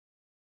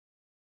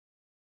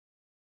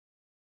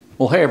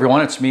Well, hey everyone,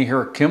 it's me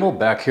here at Kimmel,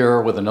 back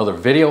here with another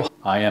video.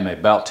 I am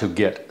about to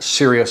get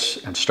serious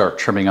and start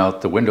trimming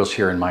out the windows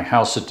here in my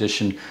house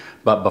addition.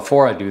 But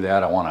before I do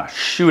that, I want to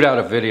shoot out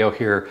a video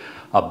here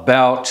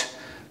about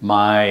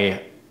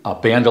my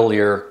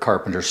Bandolier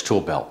Carpenter's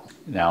tool belt.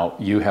 Now,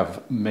 you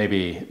have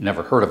maybe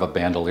never heard of a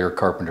Bandolier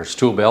Carpenter's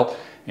tool belt,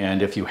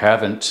 and if you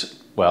haven't,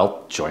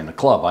 well, join the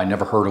club. I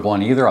never heard of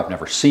one either. I've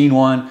never seen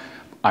one.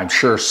 I'm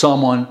sure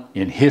someone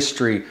in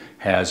history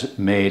has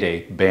made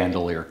a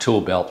Bandolier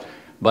tool belt,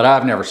 but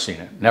I've never seen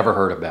it, never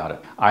heard about it.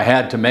 I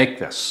had to make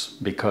this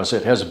because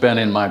it has been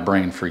in my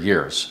brain for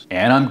years.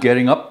 And I'm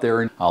getting up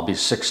there, and I'll be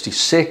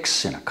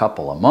 66 in a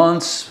couple of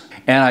months.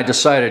 And I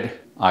decided,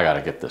 I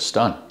gotta get this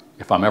done.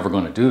 If I'm ever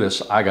gonna do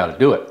this, I gotta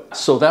do it.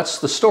 So that's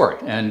the story.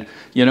 And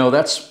you know,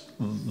 that's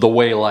the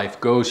way life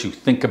goes. You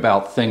think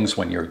about things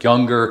when you're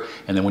younger,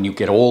 and then when you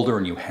get older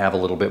and you have a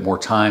little bit more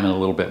time and a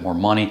little bit more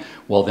money,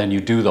 well, then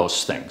you do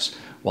those things.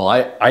 Well,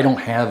 I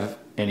don't have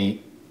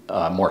any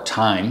more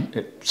time,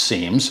 it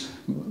seems,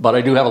 but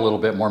I do have a little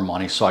bit more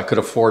money, so I could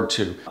afford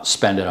to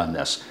spend it on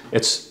this.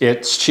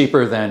 It's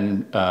cheaper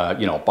than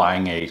you know,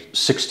 buying a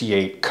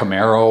 '68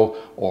 Camaro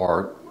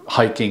or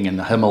hiking in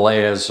the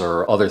Himalayas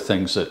or other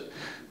things that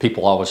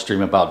people always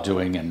dream about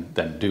doing and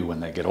then do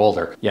when they get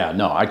older. Yeah,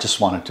 no, I just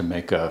wanted to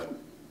make a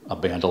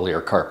Bandolier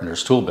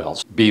Carpenter's tool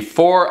belt.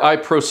 Before I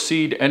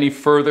proceed any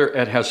further,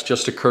 it has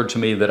just occurred to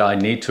me that I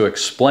need to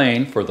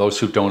explain, for those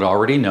who don't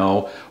already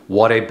know,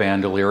 what a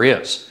bandolier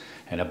is.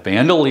 And a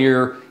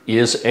bandolier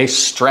is a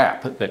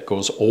strap that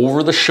goes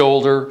over the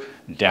shoulder,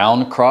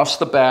 down across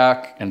the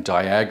back, and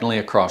diagonally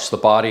across the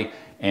body,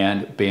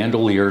 and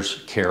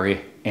bandoliers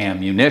carry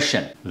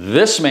ammunition.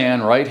 This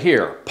man right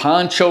here,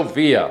 Pancho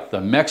Villa,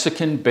 the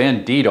Mexican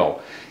bandito,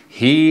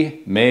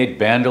 he made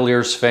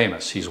bandoliers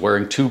famous. He's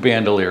wearing two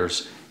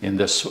bandoliers in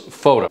this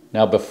photo.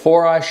 Now,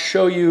 before I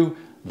show you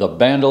the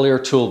bandolier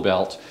tool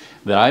belt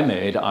that I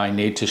made, I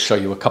need to show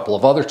you a couple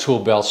of other tool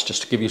belts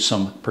just to give you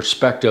some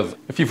perspective.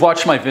 If you've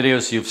watched my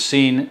videos, you've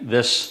seen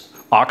this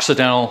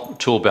Occidental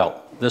tool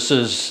belt. This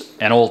is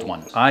an old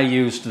one. I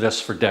used this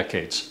for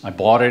decades. I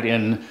bought it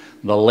in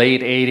the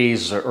late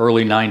 80s or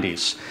early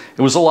 90s.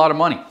 It was a lot of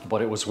money,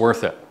 but it was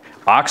worth it.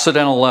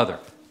 Occidental Leather,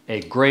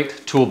 a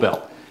great tool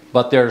belt.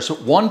 But there's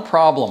one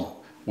problem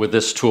with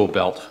this tool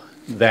belt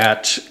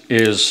that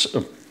is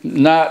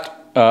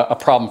not a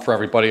problem for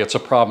everybody. It's a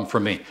problem for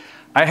me.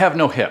 I have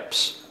no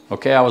hips.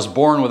 Okay, I was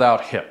born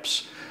without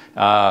hips.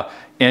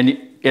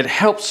 And it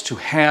helps to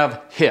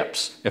have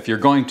hips if you're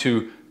going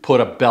to put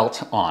a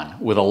belt on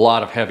with a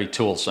lot of heavy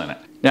tools in it.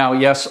 Now,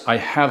 yes, I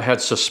have had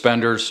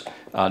suspenders,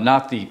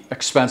 not the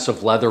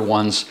expensive leather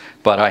ones,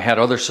 but I had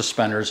other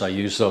suspenders. I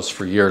used those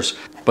for years.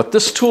 But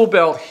this tool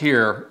belt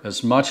here,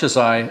 as much as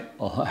I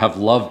have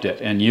loved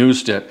it and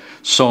used it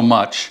so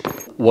much,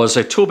 was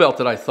a tool belt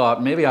that I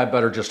thought maybe I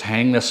better just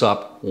hang this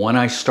up when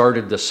I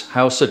started this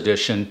house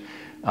addition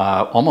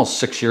almost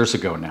 6 years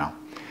ago now.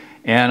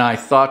 And I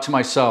thought to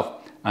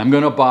myself, I'm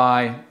gonna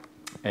buy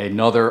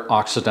another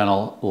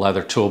Occidental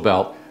Leather tool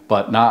belt,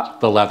 but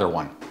not the leather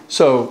one.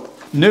 So,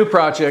 new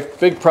project,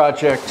 big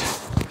project,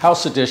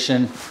 house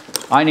addition.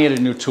 I need a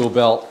new tool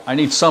belt. I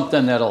need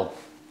something that'll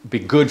be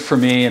good for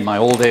me in my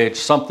old age,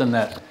 something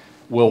that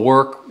will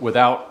work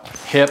without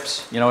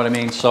hips, you know what I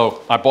mean?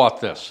 So I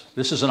bought this.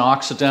 This is an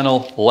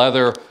Occidental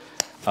Leather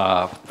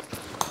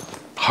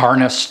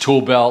harness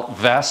tool belt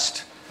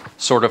vest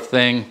sort of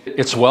thing.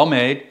 It's well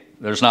made.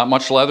 There's not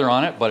much leather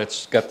on it, but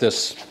it's got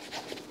this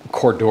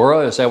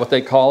cordura, is that what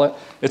they call it?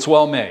 It's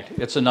well made.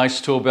 It's a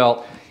nice tool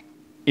belt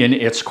in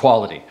its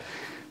quality.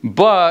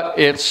 But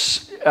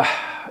it's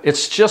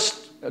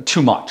just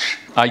too much.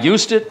 I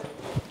used it,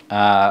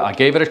 I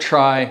gave it a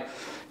try.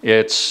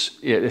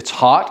 It's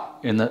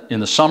hot in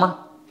the summer,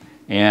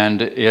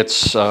 and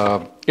it's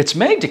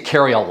made to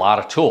carry a lot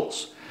of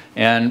tools.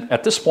 And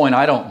at this point,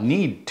 I don't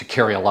need to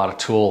carry a lot of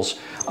tools.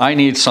 I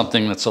need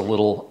something that's a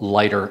little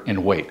lighter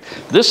in weight.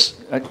 This,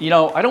 you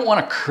know, I don't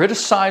want to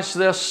criticize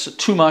this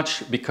too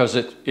much because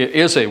it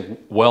is a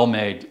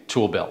well-made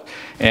tool belt,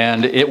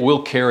 and it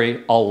will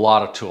carry a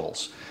lot of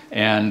tools.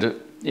 And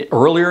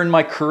earlier in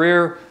my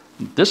career,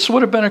 this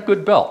would have been a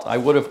good belt. I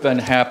would have been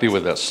happy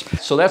with this.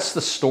 So that's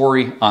the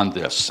story on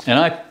this. And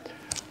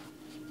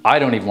I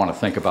don't even want to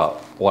think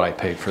about what I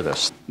paid for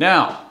this.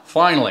 Now,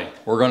 finally,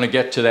 we're going to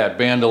get to that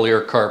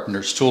Bandolier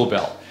Carpenter's tool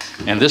belt.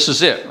 And this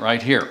is it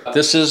right here.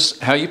 This is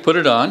how you put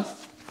it on.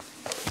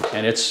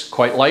 And it's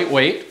quite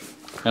lightweight.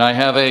 And I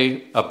have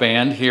a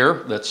band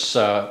here that's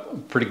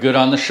pretty good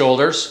on the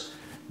shoulders.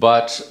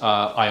 But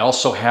I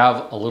also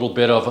have a little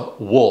bit of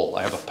wool.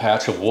 I have a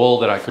patch of wool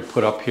that I could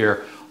put up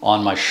here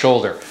on my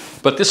shoulder.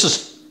 But this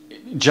is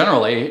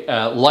generally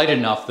light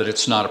enough that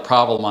it's not a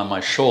problem on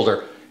my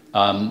shoulder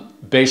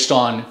based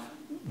on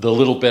the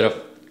little bit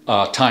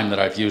of time that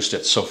I've used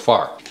it so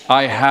far.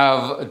 I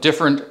have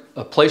different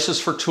places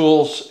for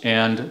tools,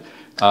 and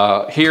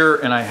here,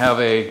 and I have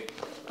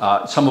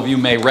some of you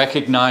may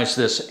recognize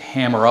this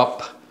hammer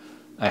up,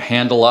 a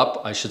handle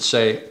up, I should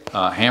say,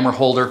 hammer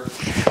holder.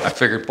 I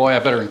figured, boy, I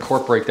better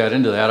incorporate that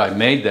into that. I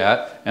made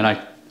that, and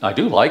I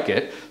do like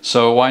it,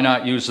 so why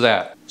not use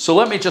that? So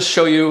let me just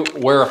show you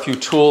where a few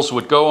tools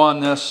would go on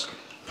this.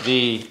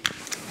 The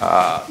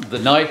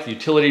knife, the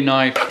utility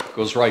knife,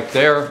 goes right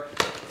there,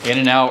 in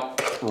and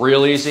out,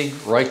 real easy,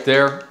 right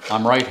there.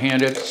 I'm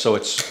right-handed, so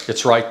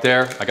it's right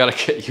there. I gotta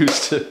get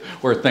used to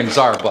where things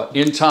are, but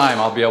in time,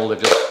 I'll be able to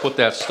just put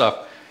that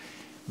stuff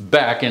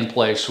back in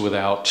place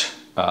without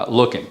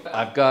looking.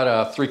 I've got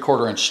a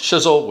 3/4 inch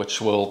chisel,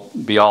 which will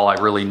be all I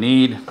really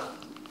need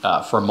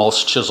for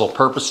most chisel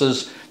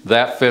purposes.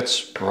 That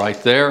fits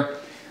right there.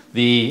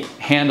 The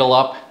handle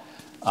up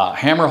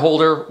hammer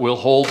holder will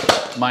hold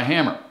my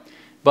hammer.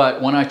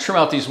 But when I trim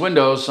out these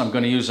windows, I'm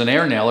going to use an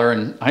air nailer,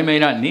 and I may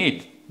not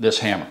need this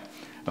hammer,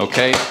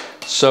 okay?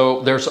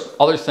 So there's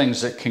other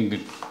things that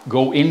can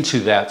go into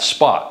that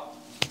spot.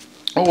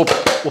 Oh,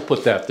 we'll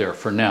put that there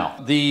for now.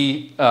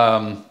 The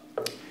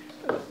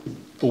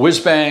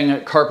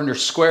whiz-bang Carpenter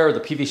square, the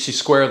PVC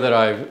square that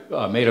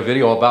I made a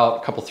video about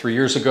a couple, 3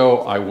 years ago,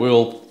 I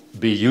will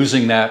be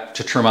using that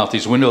to trim out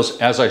these windows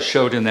as I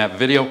showed in that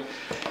video.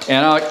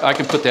 And I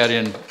can put that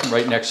in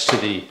right next to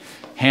the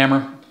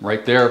hammer,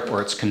 right there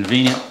where it's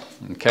convenient,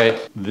 okay?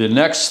 The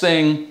next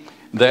thing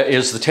that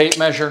is the tape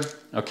measure.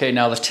 Okay,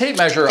 now the tape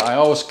measure I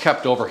always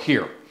kept over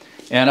here.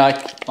 And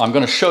I'm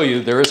gonna show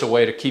you there is a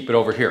way to keep it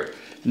over here.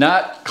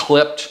 Not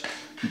clipped,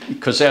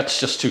 because that's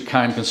just too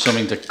time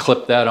consuming to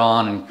clip that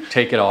on and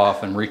take it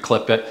off and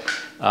reclip it.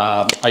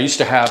 I used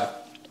to have,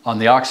 on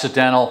the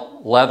Occidental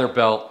leather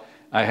belt,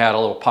 I had a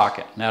little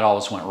pocket, and that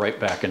always went right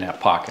back in that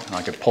pocket, and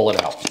I could pull it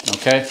out,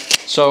 okay?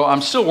 So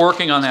I'm still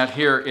working on that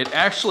here. It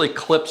actually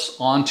clips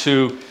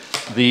onto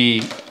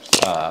the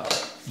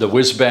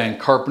whiz-bang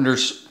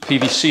Carpenter's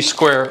PVC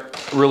square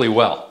really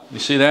well. You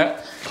see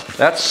that?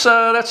 That's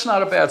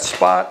not a bad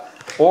spot.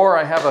 Or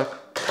I have a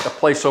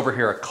place over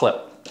here, a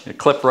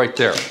clip right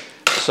there.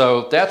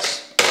 So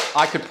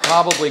I could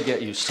probably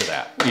get used to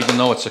that, even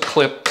though it's a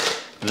clip.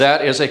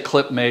 That is a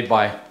clip made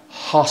by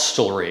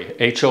Hostelry,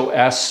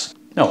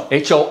 H-O-L-S-T-E-R-Y.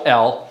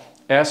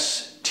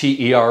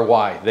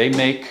 They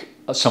make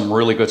some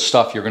really good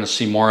stuff. You're going to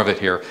see more of it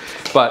here.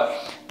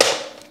 But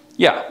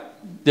yeah,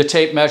 the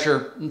tape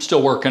measure, I'm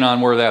still working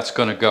on where that's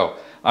going to go.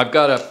 I've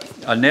got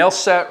a nail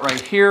set right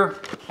here.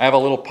 I have a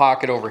little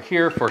pocket over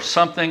here for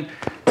something.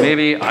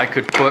 Maybe I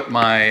could put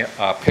my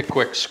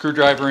Pickwick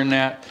screwdriver in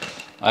that.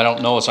 I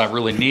don't know if I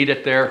really need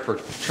it there for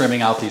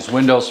trimming out these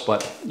windows,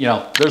 but you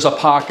know, there's a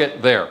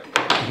pocket there.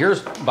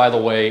 Here's, by the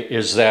way,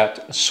 is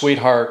that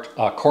Sweetheart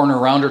corner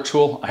rounder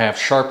tool. I have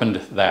sharpened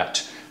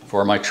that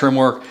for my trim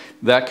work.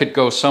 That could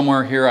go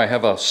somewhere here. I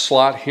have a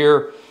slot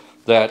here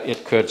that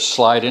it could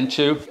slide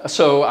into.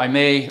 So I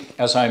may,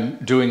 as I'm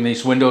doing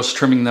these windows,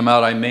 trimming them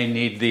out, I may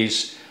need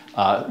these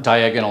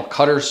diagonal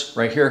cutters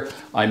right here.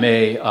 I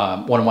may,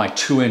 one of my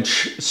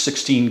 2-inch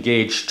 16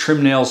 gauge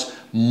trim nails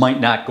might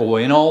not go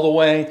in all the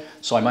way,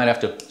 so I might have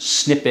to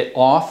snip it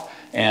off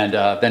and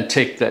then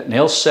take that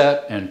nail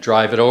set and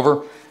drive it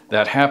over.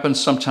 That happens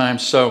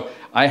sometimes. So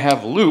I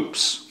have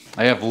loops,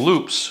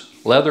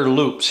 leather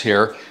loops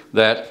here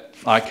that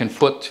I can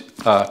put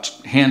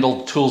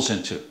handled tools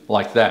into,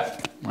 like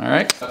that. All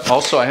right.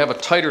 Also, I have a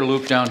tighter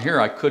loop down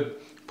here. I could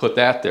put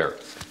that there.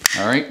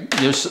 All right.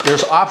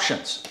 There's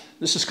options.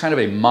 This is kind of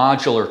a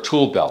modular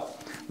tool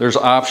belt. There's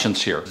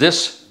options here.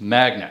 This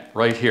magnet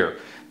right here,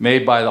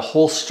 made by the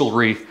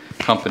Hostelry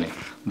company.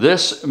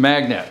 This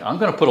magnet, I'm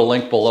going to put a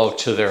link below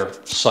to their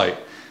site.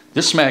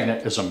 This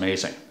magnet is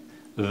amazing.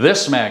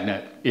 This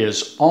magnet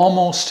is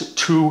almost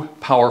too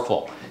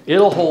powerful.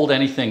 It'll hold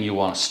anything you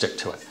want to stick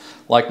to it.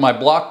 Like my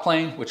block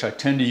plane, which I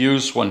tend to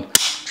use when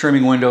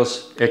trimming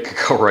windows, it could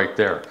go right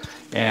there.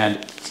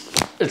 And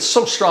it's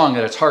so strong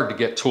that it's hard to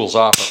get tools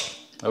off of,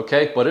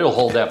 okay? But it'll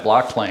hold that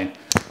block plane,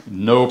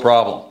 no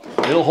problem.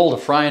 It'll hold a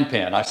frying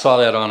pan. I saw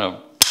that on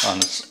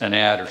an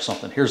ad or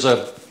something. Here's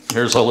a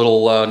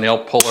little nail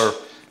puller,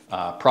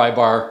 pry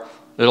bar.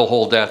 It'll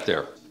hold that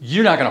there.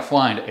 You're not gonna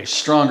find a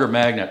stronger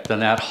magnet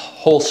than that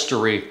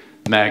Hostelry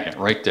magnet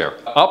right there.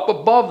 Up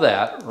above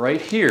that, right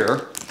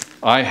here,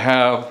 I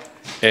have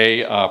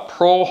a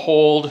Pro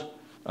Hold,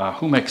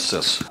 who makes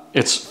this?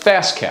 It's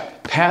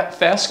FastCap.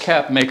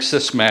 FastCap makes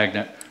this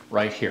magnet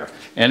right here.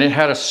 And it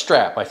had a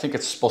strap. I think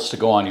it's supposed to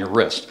go on your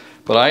wrist.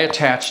 But I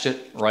attached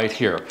it right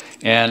here.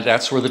 And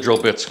that's where the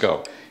drill bits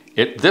go.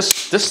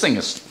 This thing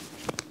is,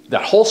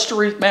 that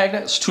Hostelry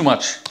magnet is too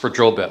much for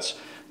drill bits.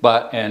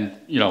 And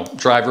you know,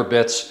 driver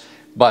bits.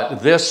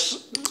 But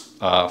this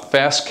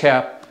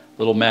FastCap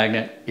little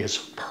magnet is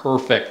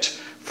perfect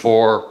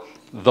for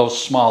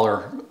those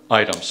smaller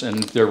items,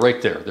 and they're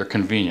right there. They're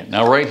convenient.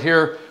 Now right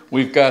here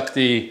we've got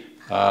the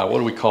what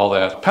do we call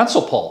that?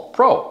 Pencil Pull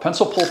Pro.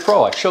 Pencil Pull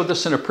Pro. I showed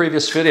this in a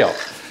previous video.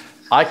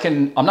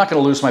 I'm not going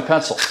to lose my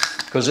pencil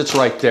because it's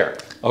right there.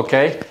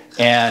 Okay,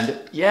 and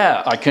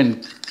yeah,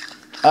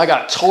 I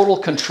got total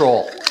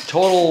control,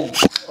 total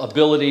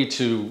ability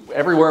to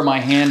everywhere my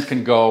hand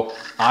can go.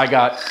 I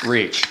got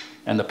reach.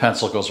 And the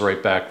pencil goes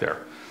right back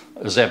there.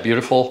 Is that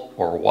beautiful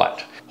or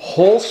what?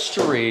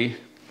 Hostelry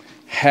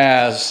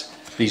has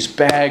these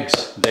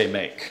bags they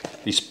make,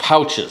 these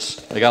pouches.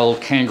 They got a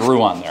little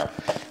kangaroo on there.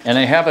 And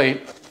they have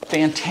a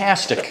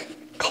fantastic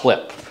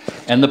clip.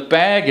 And the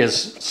bag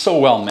is so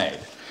well made.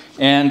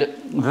 And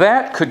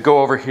that could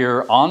go over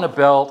here on the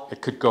belt.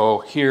 It could go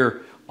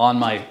here on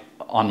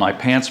my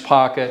pants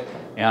pocket,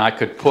 and I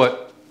could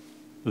put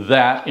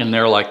that in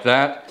there like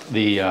that,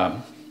 the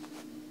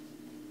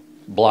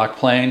block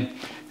plane.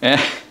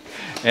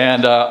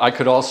 And I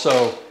could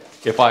also,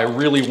 if I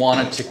really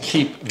wanted to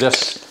keep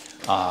this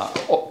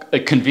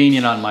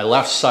convenient on my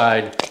left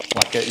side,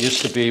 like it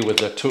used to be with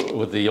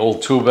the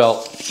old tool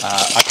belt,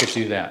 I could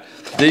do that.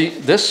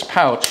 This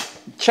pouch,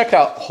 check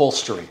out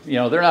Holstery. You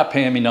know, they're not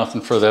paying me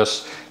nothing for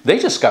this. They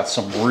just got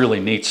some really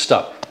neat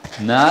stuff.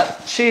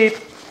 Not cheap,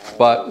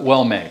 but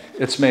well made.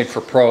 It's made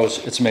for pros.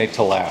 It's made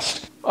to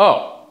last.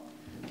 Oh,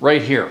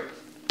 right here,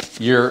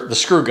 the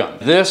screw gun.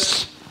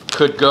 This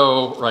could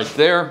go right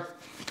there.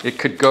 It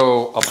could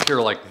go up here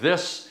like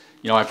this.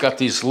 You know, I've got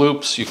these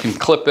loops. You can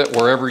clip it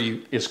wherever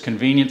is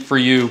convenient for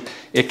you.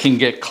 It can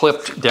get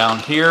clipped down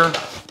here,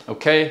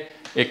 okay?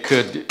 It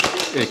could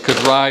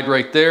ride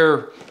right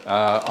there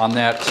on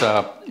that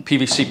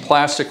PVC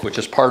plastic, which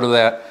is part of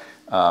that,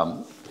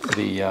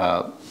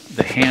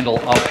 the handle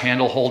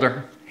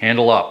holder.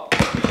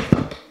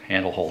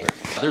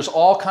 There's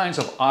all kinds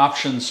of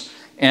options,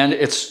 and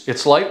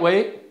it's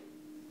lightweight.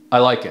 I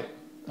like it.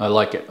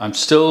 I'm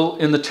still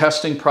in the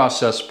testing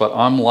process, but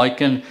I'm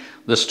liking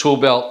this tool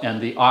belt and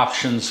the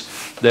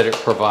options that it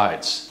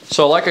provides.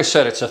 So like I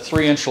said, it's a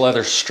 3-inch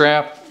leather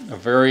strap, a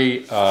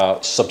very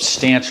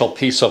substantial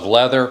piece of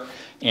leather,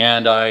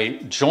 and I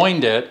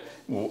joined it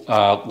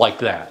like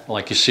that,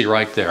 like you see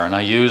right there. And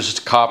I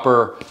used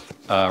copper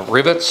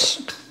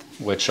rivets,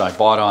 which I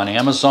bought on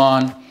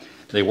Amazon.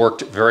 They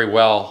worked very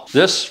well.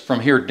 This from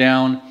here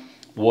down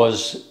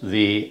was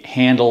the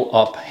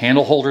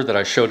handle holder that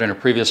I showed in a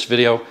previous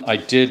video. I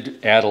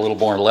did add a little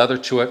more leather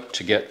to it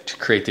to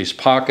create these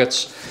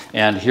pockets.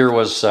 And here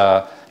was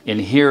in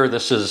here.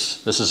 This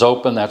is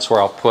open. That's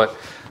where I'll put.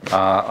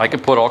 I can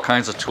put all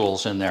kinds of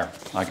tools in there.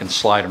 I can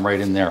slide them right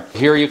in there.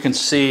 Here you can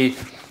see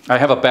I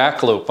have a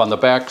back loop on the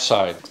back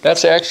side.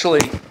 That's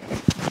actually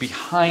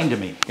behind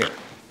me here.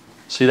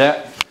 See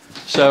that?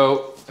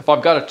 So if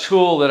I've got a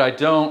tool that I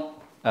don't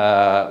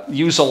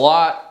use a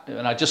lot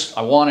and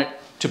I want it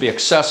to be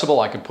accessible,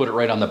 I can put it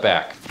right on the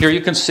back. Here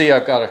you can see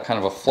I've got a kind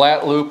of a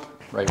flat loop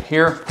right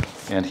here,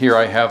 and here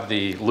I have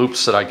the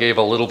loops that I gave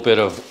a little bit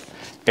of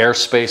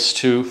airspace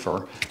to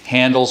for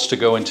handles to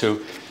go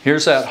into.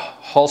 Here's that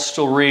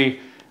Holstery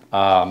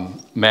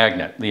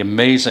magnet, the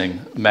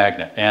amazing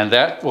magnet, and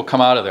that will come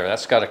out of there.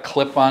 That's got a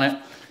clip on it.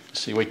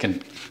 See, we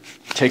can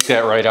take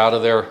that right out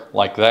of there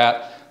like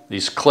that.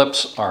 These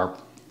clips are,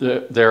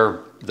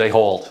 they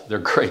hold. They're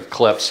great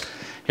clips.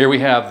 Here we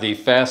have the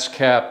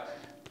FastCap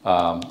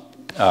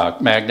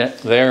magnet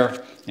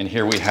there, and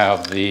here we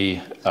have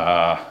the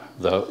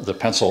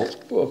Pencil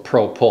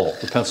Pro Pull,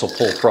 the Pencil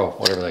Pull Pro,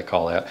 whatever they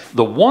call that.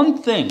 The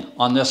one thing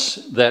on this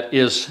that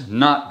is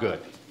not good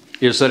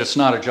is that it's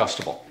not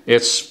adjustable.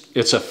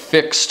 It's a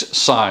fixed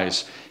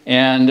size,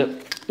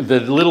 and the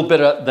little bit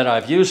that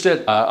I've used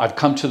it, I've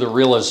come to the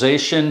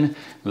realization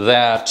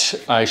that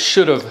I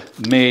should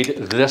have made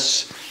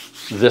this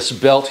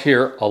belt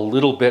here a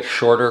little bit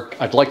shorter.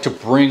 I'd like to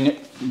bring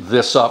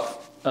this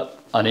up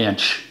an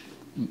inch,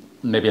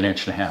 maybe an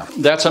inch and a half.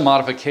 That's a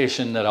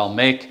modification that I'll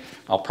make.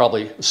 I'll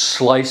probably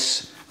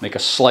make a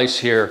slice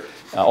here,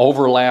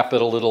 overlap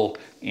it a little,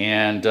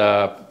 and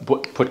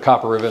put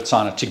copper rivets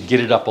on it to get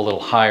it up a little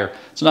higher.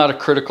 It's not a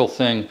critical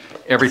thing.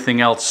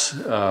 Everything else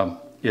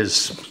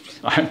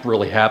I'm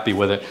really happy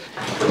with it.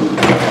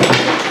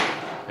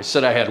 I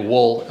said I had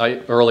wool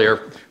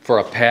earlier for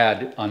a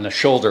pad on the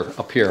shoulder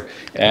up here,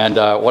 and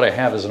what I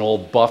have is an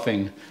old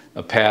buffing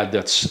pad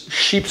that's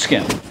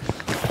sheepskin.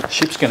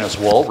 Sheepskin is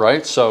wool,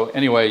 right? So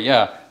anyway,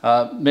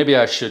 yeah, maybe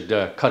I should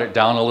cut it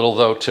down a little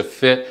though to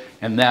fit,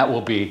 and that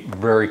will be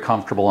very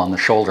comfortable on the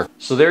shoulder.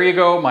 So there you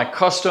go, my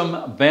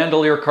custom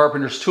Bandolier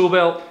Carpenter's tool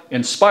belt,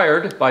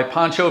 inspired by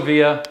Pancho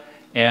Villa.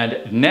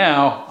 And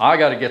now I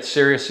got to get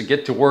serious and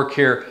get to work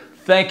here.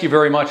 Thank you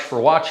very much for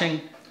watching,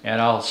 and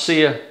I'll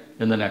see you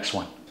in the next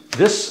one.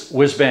 This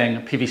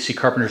whiz-bang PVC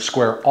Carpenter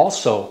Square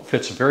also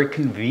fits very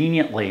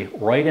conveniently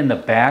right in the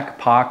back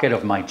pocket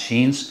of my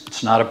jeans.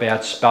 It's not a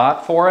bad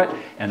spot for it.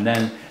 And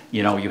then,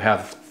 you know, you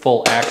have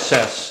full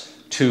access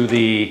to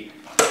the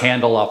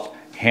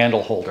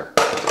handle holder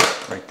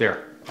right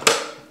there.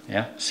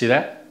 Yeah, see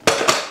that?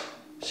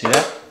 See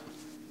that?